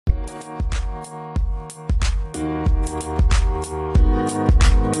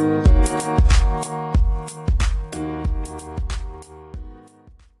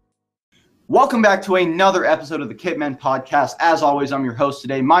Welcome back to another episode of the Kitmen Podcast. As always, I'm your host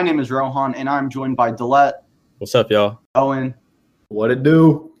today. My name is Rohan, and I'm joined by Dilette. What's up, y'all? Owen. What it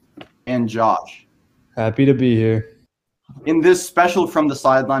do? And Josh. Happy to be here. In this special From the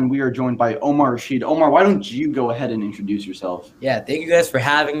Sideline, we are joined by Omer Reshid. Omar, why don't you go ahead and introduce yourself? Yeah, thank you guys for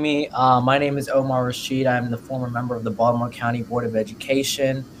having me. My name is Omer Reshid. I'm the former member of the Baltimore County Board of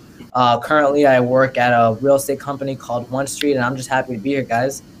Education. Currently, I work at a real estate company called One Street, and I'm just happy to be here,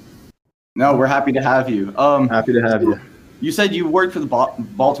 guys. No, we're happy to have you. Happy to have you. You said you worked for the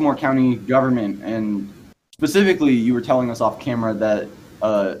Baltimore County government, and specifically you were telling us off camera that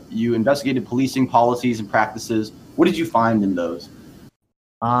you investigated policing policies and practices. What did you find in those?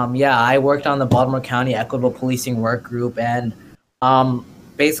 Yeah, I worked on the Baltimore County Equitable Policing Work Group, and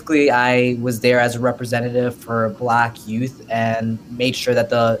basically I was there as a representative for Black youth and made sure that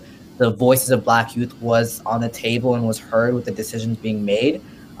the voices of Black youth was on the table and was heard with the decisions being made.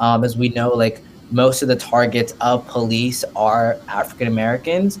 As we know, like most of the targets of police are African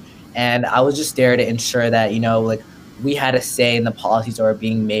Americans, and I was just there to ensure that we had a say in the policies that were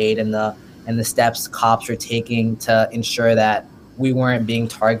being made and the steps cops were taking to ensure that we weren't being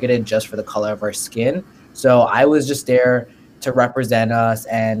targeted just for the color of our skin. So I was just there to represent us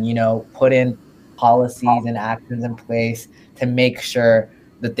and put in policies and actions in place to make sure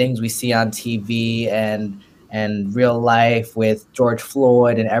the things we see on TV and real life with George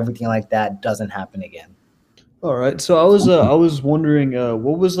Floyd and everything like that doesn't happen again. All right. So I was wondering,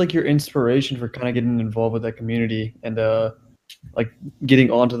 what was like your inspiration for kind of getting involved with that community and like getting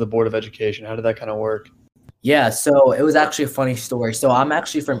onto the Board of Education? How did that kind of work? Yeah, so it was actually a funny story. So I'm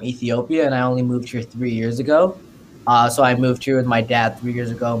actually from Ethiopia, and I only moved here 3 years ago. So I moved here with my dad 3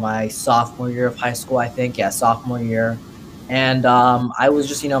 years ago, my sophomore year of high school, I think. Yeah, sophomore year. And I was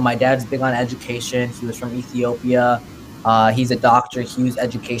just, my dad's big on education. He was from Ethiopia. He's a doctor. He used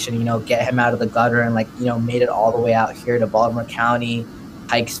education, get him out of the gutter and made it all the way out here to Baltimore County,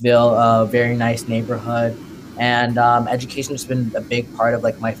 Pikesville, a very nice neighborhood. And education has been a big part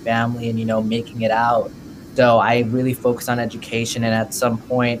of my family and, making it out. So I really focused on education. And at some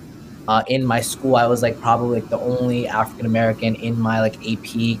point in my school, I was probably the only African-American in my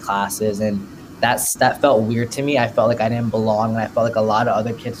AP classes. And that felt weird to me. I felt like I didn't belong, and I felt like a lot of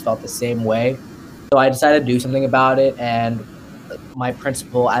other kids felt the same way. So I decided to do something about it, and my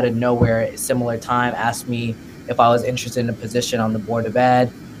principal out of nowhere at a similar time asked me if I was interested in a position on the Board of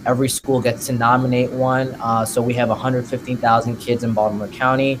Ed. Every school gets to nominate one. So we have 115,000 kids in Baltimore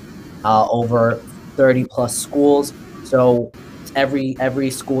County, over 30 plus schools. So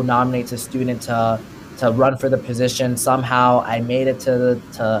every school nominates a student to run for the position. Somehow I made it to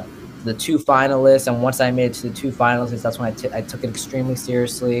the two finalists, and once I made it to the two finalists, that's when I took it extremely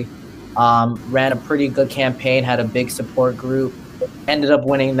seriously. Ran a pretty good campaign, had a big support group, ended up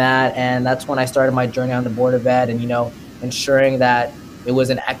winning that, and that's when I started my journey on the Board of Ed and ensuring that it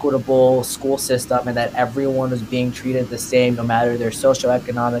was an equitable school system and that everyone was being treated the same no matter their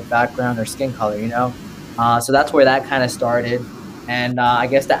socioeconomic background or skin color. So that's where that kind of started, and I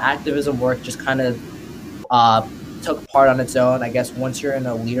guess the activism work just kind of took part on its own. I guess once you're in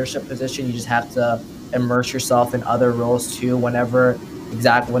a leadership position, you just have to immerse yourself in other roles too. When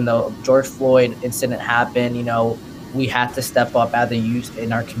the George Floyd incident happened, we had to step up as a youth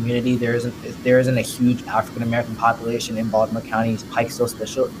in our community. There isn't a huge African American population in Baltimore County, Pikesville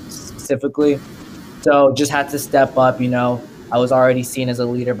specifically. So just had to step up. I was already seen as a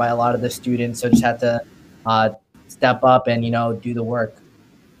leader by a lot of the students, so just had to step up and do the work.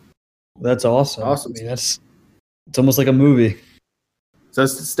 That's awesome. Awesome. I mean, it's almost like a movie. So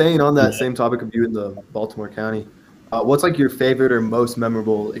staying on that same topic of you in the Baltimore County, what's your favorite or most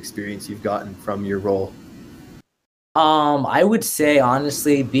memorable experience you've gotten from your role? I would say,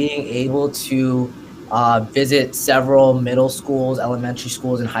 honestly, being able to visit several middle schools, elementary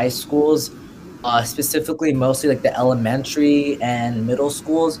schools, and high schools, specifically mostly the elementary and middle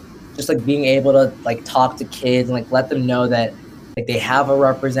schools, just being able to talk to kids and let them know that they have a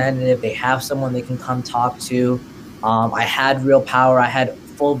representative, they have someone they can come talk to. I had real power. I had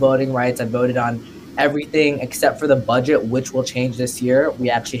full voting rights. I voted on everything except for the budget, which will change this year. We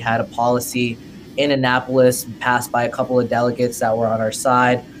actually had a policy in Annapolis passed by a couple of delegates that were on our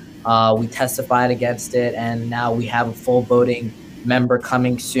side. We testified against it, and now we have a full voting member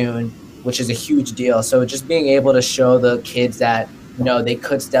coming soon, which is a huge deal. So just being able to show the kids that they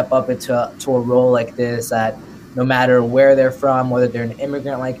could step up into a role like this, that no matter where they're from, whether they're an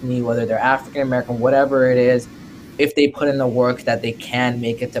immigrant like me, whether they're African American, whatever it is, if they put in the work, that they can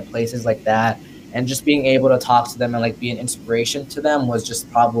make it to places like that. and just being able to talk to them and like be an inspiration to them was just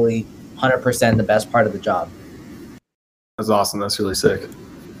probably 100% the best part of the job. That's awesome. That's really sick.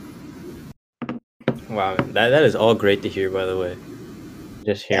 Wow, man. That is all great to hear, by the way.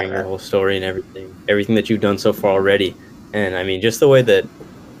 Just hearing your whole story and everything that you've done so far already. And I mean, just the way that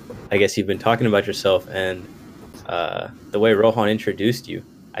I guess you've been talking about yourself and the way Rohan introduced you,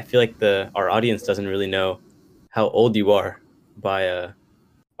 I feel like our audience doesn't really know how old you are by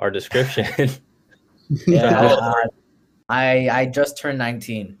our description. Yeah, I just turned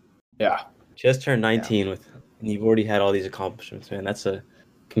 19. Yeah. Just turned 19 and you've already had all these accomplishments, man.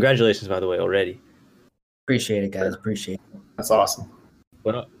 Congratulations, by the way, already. Appreciate it, guys. Appreciate it. That's awesome.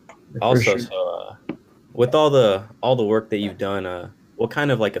 But also, so with all the work that you've done, what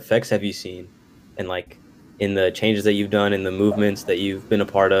kind of like effects have you seen, and like in the changes that you've done, in the movements that you've been a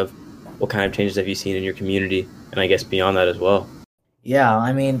part of, what kind of changes have you seen in your community, and I guess beyond that as well? Yeah,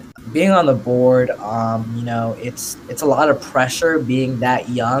 I mean, being on the board, you know, it's a lot of pressure being that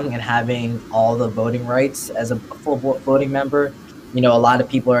young and having all the voting rights as a full voting member. You know, a lot of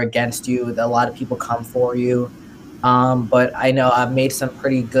people are against you. A lot of people come for you. But I know I've made some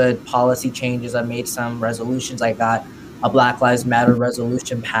pretty good policy changes. I've made some resolutions. I got a Black Lives Matter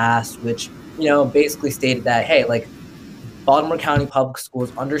resolution passed, which, you know, basically stated that, hey, like, Baltimore County Public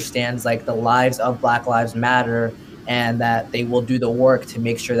Schools understands like the lives of Black Lives Matter, and that they will do the work to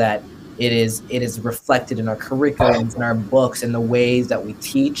make sure that it is reflected in our curriculums, in our books, in the ways that we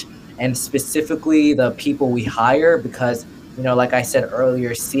teach, and specifically the people we hire. Because, you know, like I said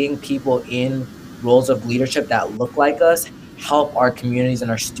earlier, seeing people in roles of leadership that look like us help our communities and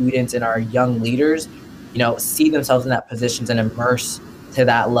our students and our young leaders, you know, see themselves in that positions and immerse to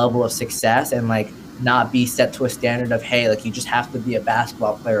that level of success, and like not be set to a standard of, hey, like you just have to be a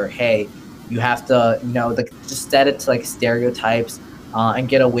basketball player, or hey, you have to, you know, like just set it to like stereotypes and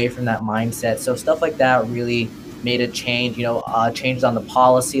get away from that mindset. So stuff like that really made a change, you know, changes on the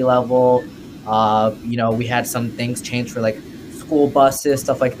policy level. You know, we had some things change for like school buses,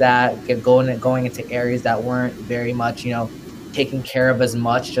 stuff like that, going into areas that weren't very much, you know, taken care of as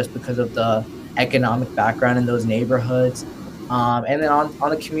much just because of the economic background in those neighborhoods. And then on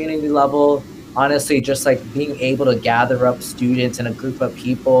the community level, honestly, just like being able to gather up students and a group of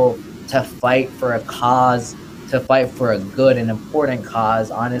people to fight for a cause, to fight for a good and important cause,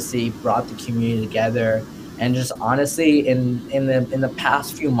 honestly brought the community together. And just honestly, in the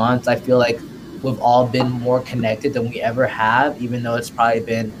past few months, I feel like we've all been more connected than we ever have, even though it's probably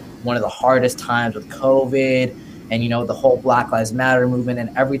been one of the hardest times with COVID and, you know, the whole Black Lives Matter movement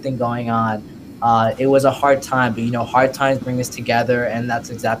and everything going on. It was a hard time, but, you know, hard times bring us together, and that's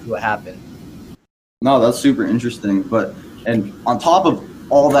exactly what happened. No, that's super interesting. And on top of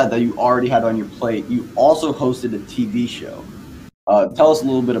all that you already had on your plate, you also hosted a TV show. Tell us a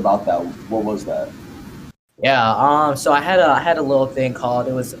little bit about that. What was that? Yeah, so I had a little thing called,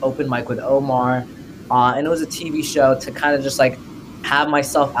 it was Open Mic with Omer, and it was a TV show to kind of just like have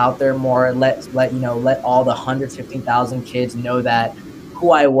myself out there more, let all the 115,000 kids know that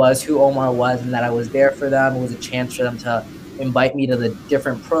who I was, who Omar was, and that I was there for them. It was a chance for them to invite me to the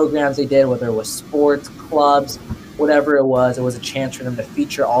different programs they did, whether it was sports, clubs, whatever it was a chance for them to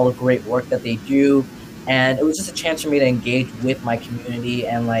feature all the great work that they do. And it was just a chance for me to engage with my community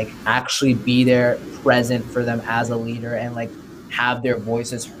and like actually be there present for them as a leader and like have their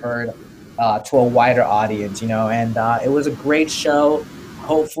voices heard to a wider audience, you know. And it was a great show.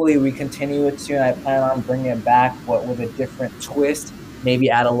 Hopefully we continue it soon. I plan on bringing it back, but with a different twist,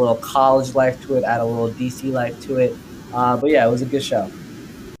 maybe add a little college life to it, add a little DC life to it. But yeah, it was a good show.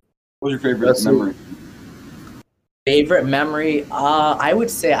 What was your favorite memory? Favorite memory? I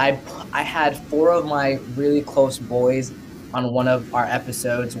would say I had 4 of my really close boys on one of our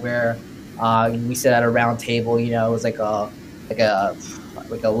episodes where we sat at a round table. You know, it was like a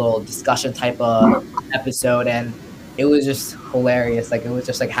little discussion type of episode, and it was just hilarious. Like, it was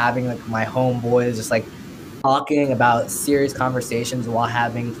just like having like my homeboys just like talking about serious conversations while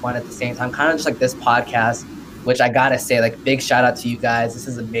having fun at the same time. Kind of just like this podcast, which I gotta say, like, big shout out to you guys. This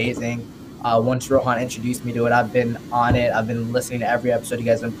is amazing. Once Rohan introduced me to it, I've been on it. I've been listening to every episode you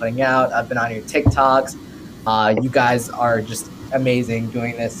guys have been putting out. I've been on your TikToks. You guys are just amazing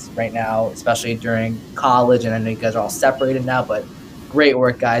doing this right now, especially during college. And I know you guys are all separated now, but great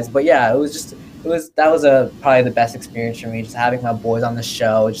work, guys. But yeah, that was probably the best experience for me, just having my boys on the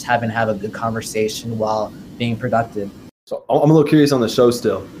show, just having to have a good conversation while being productive. So I'm a little curious on the show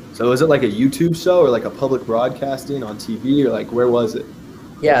still. So is it like a YouTube show or like a public broadcasting on TV, or like where was it?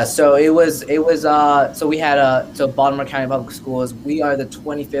 Yeah, so it was so we had so Baltimore County Public Schools, we are the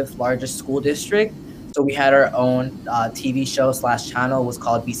 25th largest school district. So we had our own TV show / channel. It was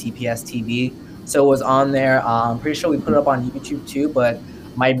called BCPS TV. So it was on there. I'm pretty sure we put it up on YouTube too, but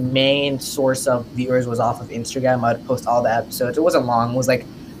my main source of viewers was off of Instagram. I'd post all the episodes. It wasn't long. It was like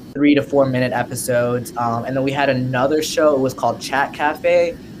 3 to 4 minute episodes. And then we had another show. It was called Chat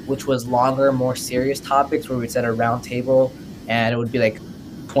Cafe, which was longer, more serious topics where we'd set a round table, and it would be like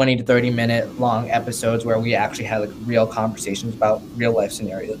 20 to 30 minute long episodes where we actually had like real conversations about real life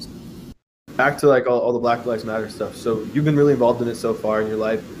scenarios. Back to like all the Black Lives Matter stuff. So you've been really involved in it so far in your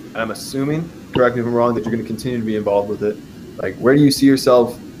life, and I'm assuming, correct me if I'm wrong, that you're going to continue to be involved with it. Like, where do you see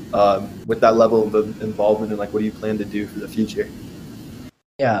yourself with that level of involvement, and like, what do you plan to do for the future?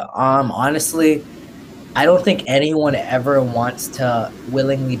 Yeah, honestly, I don't think anyone ever wants to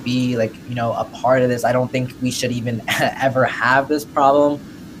willingly be like, a part of this. I don't think we should even ever have this problem.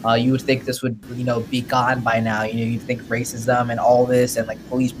 You would think this would, be gone by now. You'd think racism and all this and like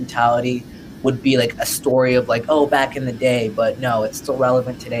police brutality would be like a story of like, oh, back in the day. But no, it's still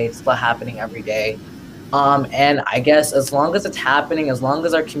relevant today. It's still happening every day. And I guess as long as it's happening, as long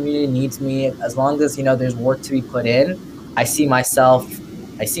as our community needs me, as long as, there's work to be put in, I see myself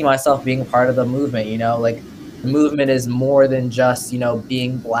being a part of the movement. Like the movement is more than just,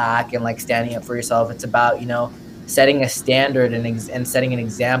 being Black and like standing up for yourself. It's about, setting a standard and setting an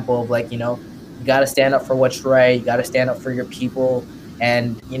example of like, you got to stand up for what's right. You got to stand up for your people.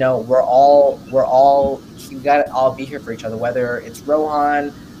 And, we got to all be here for each other, whether it's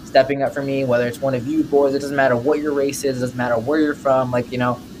Rohan stepping up for me, whether it's one of you boys. It doesn't matter what your race is. It doesn't matter where you're from. Like,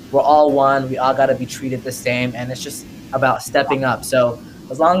 we're all one. We all got to be treated the same. And it's just about stepping up. So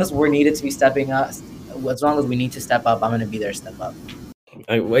as long as we're needed to be stepping up, as long as we need to step up, I'm going to be there to step up.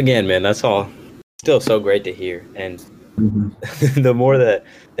 Again, man, that's all still so great to hear. And the more that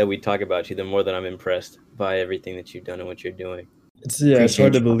we talk about you, the more that I'm impressed by everything that you've done and what you're doing. It's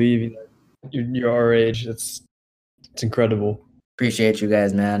hard to believe you're our age. It's incredible. Appreciate you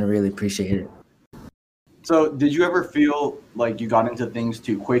guys, man. I really appreciate it. So did you ever feel like you got into things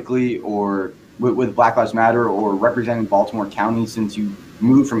too quickly, or with Black Lives Matter, or representing Baltimore County, since you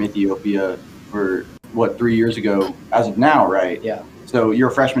moved from Ethiopia for 3 years ago as of now, right? Yeah. So you're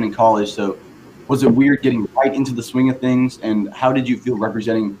a freshman in college. So was it weird getting right into the swing of things? And how did you feel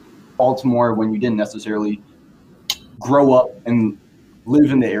representing Baltimore when you didn't necessarily grow up and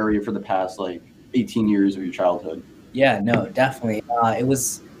live in the area for the past 18 years of your childhood? Yeah, no, definitely. It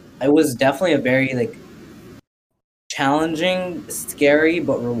was definitely a very challenging, scary,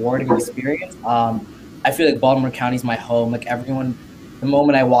 but rewarding experience. I feel like Baltimore County is my home. Like everyone, the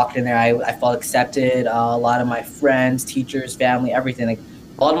moment I walked in there, I felt accepted. A lot of my friends, teachers, family, everything. Like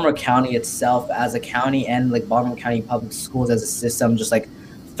Baltimore County itself as a county and like Baltimore County public schools as a system just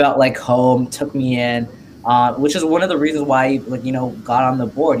felt like home, took me in, which is one of the reasons why I got on the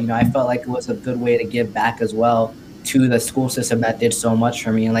board. I felt like it was a good way to give back as well to the school system that did so much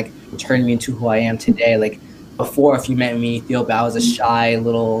for me and turned me into who I am today. Like before, if you met me in Ethiopia, I was a shy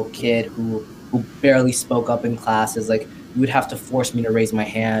little kid who barely spoke up in classes. Like you would have to force me to raise my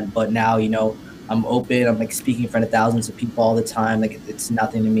hand. But now, I'm open. I'm speaking in front of thousands of people all the time. It's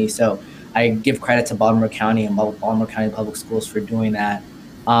nothing to me. So I give credit to Baltimore County and Baltimore County Public Schools for doing that.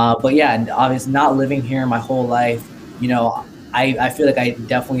 But yeah, obviously not living here my whole life, I feel like I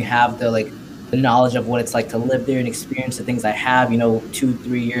definitely have the knowledge of what it's like to live there and experience the things I have.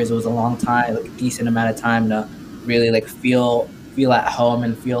 2-3 years, it was a long time, a decent amount of time to really feel at home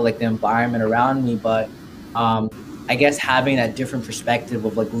and feel the environment around me. But I guess having that different perspective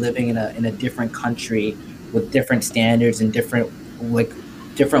of living in a different country with different standards and different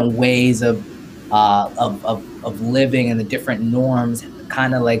ways of living and the different norms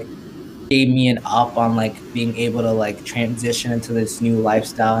kind of gave me an up on being able to transition into this new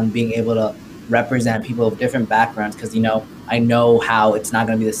lifestyle and being able to represent people of different backgrounds, because I know how it's not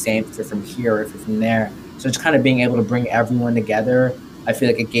going to be the same if you're from here or if you're from there. So it's kind of being able to bring everyone together. I feel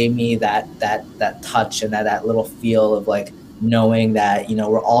like it gave me that touch and that little feel of knowing that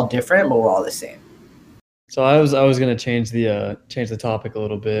we're all different but we're all the same. So I was going to change the topic a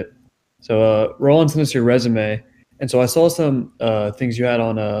little bit. So Roland sent us your resume, and so I saw some things you had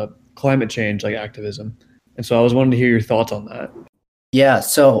on climate change activism, and so I was wanting to hear your thoughts on that. Yeah,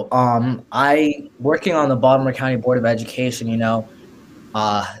 so I working on the Baltimore County Board of Education.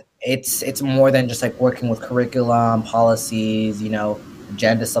 It's more than just working with curriculum, policies,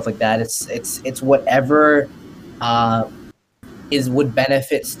 agenda, stuff like that. It's whatever would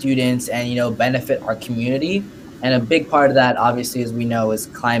benefit students and benefit our community. And a big part of that, obviously, as we know, is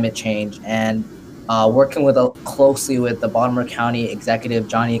climate change. And working closely with the Baltimore County executive,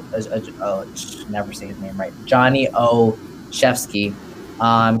 Johnny, never say his name right, Johnny O. Shefsky.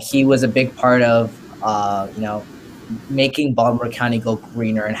 He was a big part of, making Baltimore County go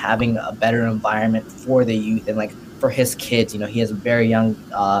greener and having a better environment for the youth and like for his kids. He has a very young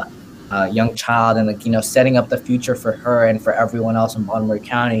child, and like setting up the future for her and for everyone else in Baltimore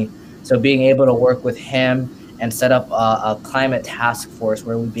County. So being able to work with him and set up a climate task force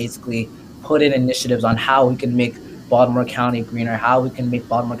where we basically put in initiatives on how we can make Baltimore County greener, how we can make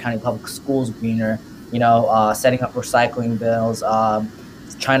Baltimore County public schools greener, setting up recycling bills,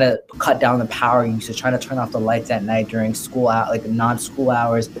 trying to cut down the power usage, trying to turn off the lights at night during school out, like non-school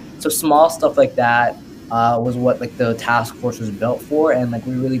hours. So small stuff like that was what like the task force was built for, and like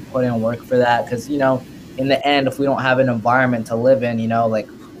we really put in work for that because in the end, if we don't have an environment to live in, like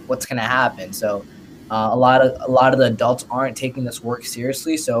what's gonna happen? So a lot of the adults aren't taking this work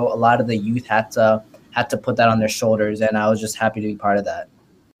seriously, so a lot of the youth had to put that on their shoulders, and I was just happy to be part of that.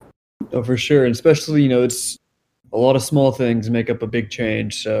 Oh, for sure, and especially it's a lot of small things make up a big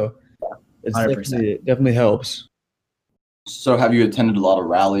change, so it definitely helps. So have you attended a lot of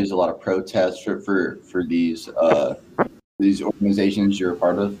rallies, a lot of protests for these organizations you're a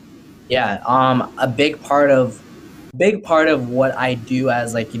part of? Yeah, a big part of what I do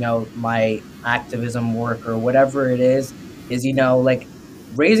as like my activism work or whatever it is like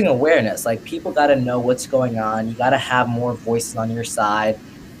raising awareness. Like people got to know what's going on. You got to have more voices on your side.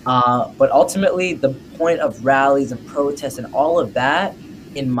 But ultimately, the point of rallies and protests and all of that,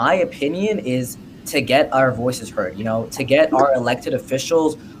 in my opinion, is to get our voices heard. To get our elected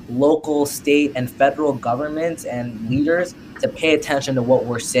officials, local, state, and federal governments and leaders to pay attention to what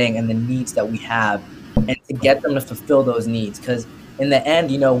we're saying and the needs that we have, and to get them to fulfill those needs. Because in the end,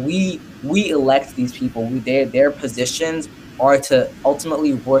 we elect these people. Their positions are to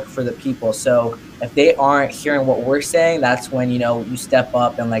ultimately work for the people. So if they aren't hearing what we're saying, that's when you step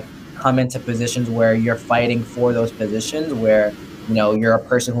up and like come into positions where you're fighting for those positions, where you're a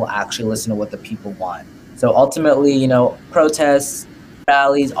person who actually listen to what the people want. So ultimately, protests,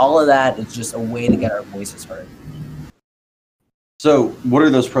 rallies, all of that is just a way to get our voices heard. So what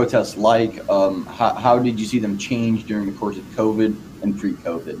are those protests like? How did you see them change during the course of COVID and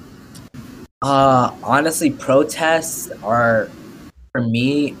pre-COVID? Honestly, protests are, for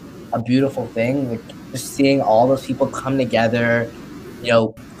me, a beautiful thing. Like just seeing all those people come together,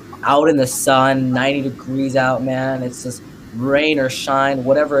 out in the sun, 90 degrees out, man. It's just rain or shine,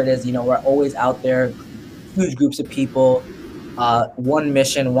 whatever it is, we're always out there, huge groups of people, one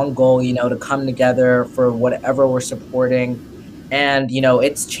mission, one goal, to come together for whatever we're supporting. And,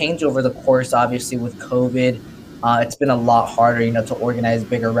 it's changed over the course, obviously, with COVID. It's been a lot harder, to organize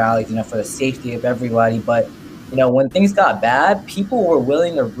bigger rallies, for the safety of everybody. But, when things got bad, people were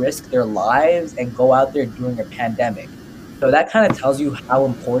willing to risk their lives and go out there during a pandemic. So that kind of tells you how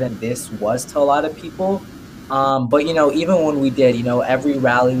important this was to a lot of people. But, even when we did, every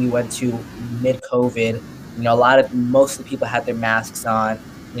rally we went to mid-COVID, most of the people had their masks on.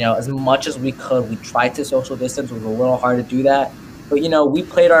 As much as we could, we tried to social distance. It was a little hard to do that. But, we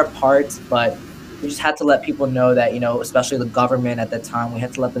played our parts, but we just had to let people know that, especially the government at the time, we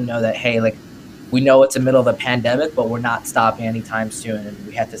had to let them know that, hey, like, we know it's the middle of a pandemic, but we're not stopping anytime soon. And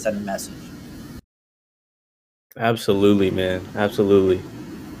we had to send a message. Absolutely, man. Absolutely.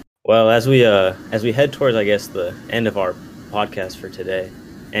 Well, as we head towards, I guess, the end of our podcast for today,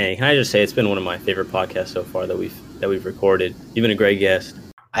 and can I just say it's been one of my favorite podcasts so far that we've recorded. You've been a great guest.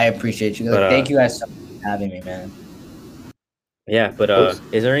 I appreciate you. Thank you guys so much for having me, man. Yeah, but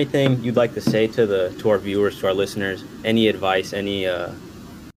is there anything you'd like to say to our viewers, to our listeners? Any advice? Any I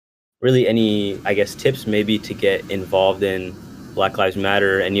guess tips maybe to get involved in Black Lives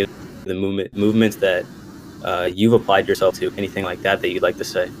Matter? Any of the movements that you've applied yourself to? Anything like that you'd like to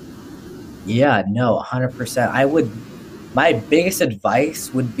say? Yeah, no, 100%. My biggest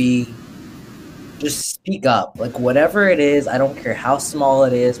advice would be just speak up. Like whatever it is, I don't care how small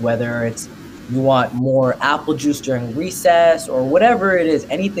it is, whether it's you want more apple juice during recess or whatever it is,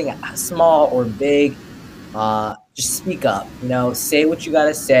 anything small or big, just speak up, say what you got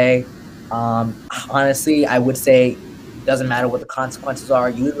to say. Honestly, I would say it doesn't matter what the consequences are.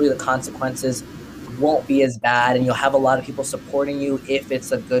 Usually the consequences won't be as bad, and you'll have a lot of people supporting you if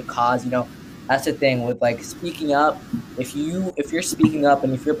it's a good cause. That's the thing with like speaking up. If you're speaking up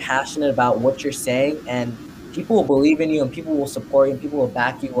and if you're passionate about what you're saying, and people will believe in you and people will support you and people will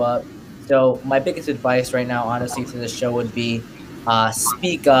back you up. So my biggest advice right now, honestly, to this show would be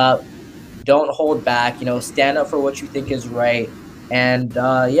speak up, don't hold back, stand up for what you think is right, and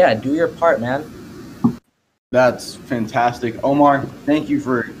do your part, man. That's fantastic. Omar, thank you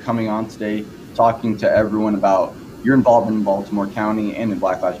for coming on today, talking to everyone about your involvement in Baltimore County and in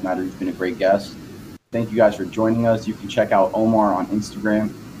Black Lives Matter. You've been a great guest. Thank you guys for joining us. You can check out Omar on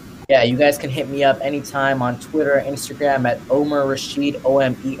Instagram Yeah, you guys can hit me up anytime on Twitter, Instagram at Omer Reshid,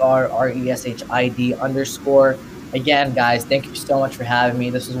 OMERRESHID _. Again, guys, thank you so much for having me.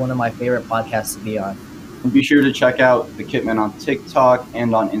 This was one of my favorite podcasts to be on. And be sure to check out the Kitman on TikTok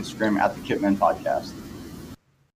and on Instagram at the Kitman Podcast.